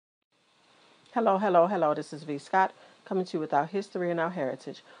Hello, hello, hello. This is V. Scott coming to you with our history and our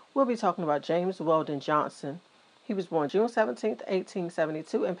heritage. We'll be talking about James Weldon Johnson. He was born June 17th,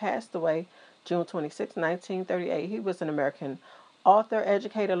 1872, and passed away June 26th, 1938. He was an American author,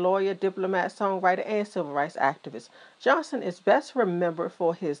 educator, lawyer, diplomat, songwriter, and civil rights activist. Johnson is best remembered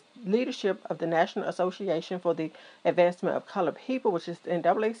for his leadership of the National Association for the Advancement of Colored People, which is the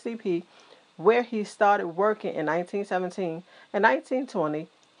NAACP, where he started working in 1917. In 1920,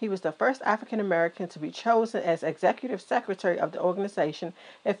 he was the first African American to be chosen as executive secretary of the organization,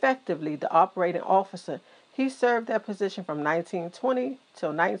 effectively the operating officer. He served that position from 1920 till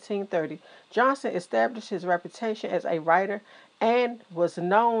 1930. Johnson established his reputation as a writer and was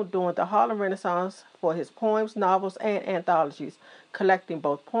known during the Harlem Renaissance for his poems, novels, and anthologies, collecting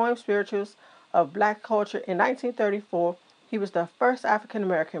both poems, spirituals of black culture. In 1934, he was the first African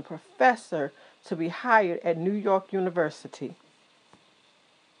American professor to be hired at New York University.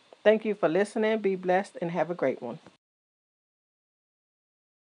 Thank you for listening. Be blessed and have a great one.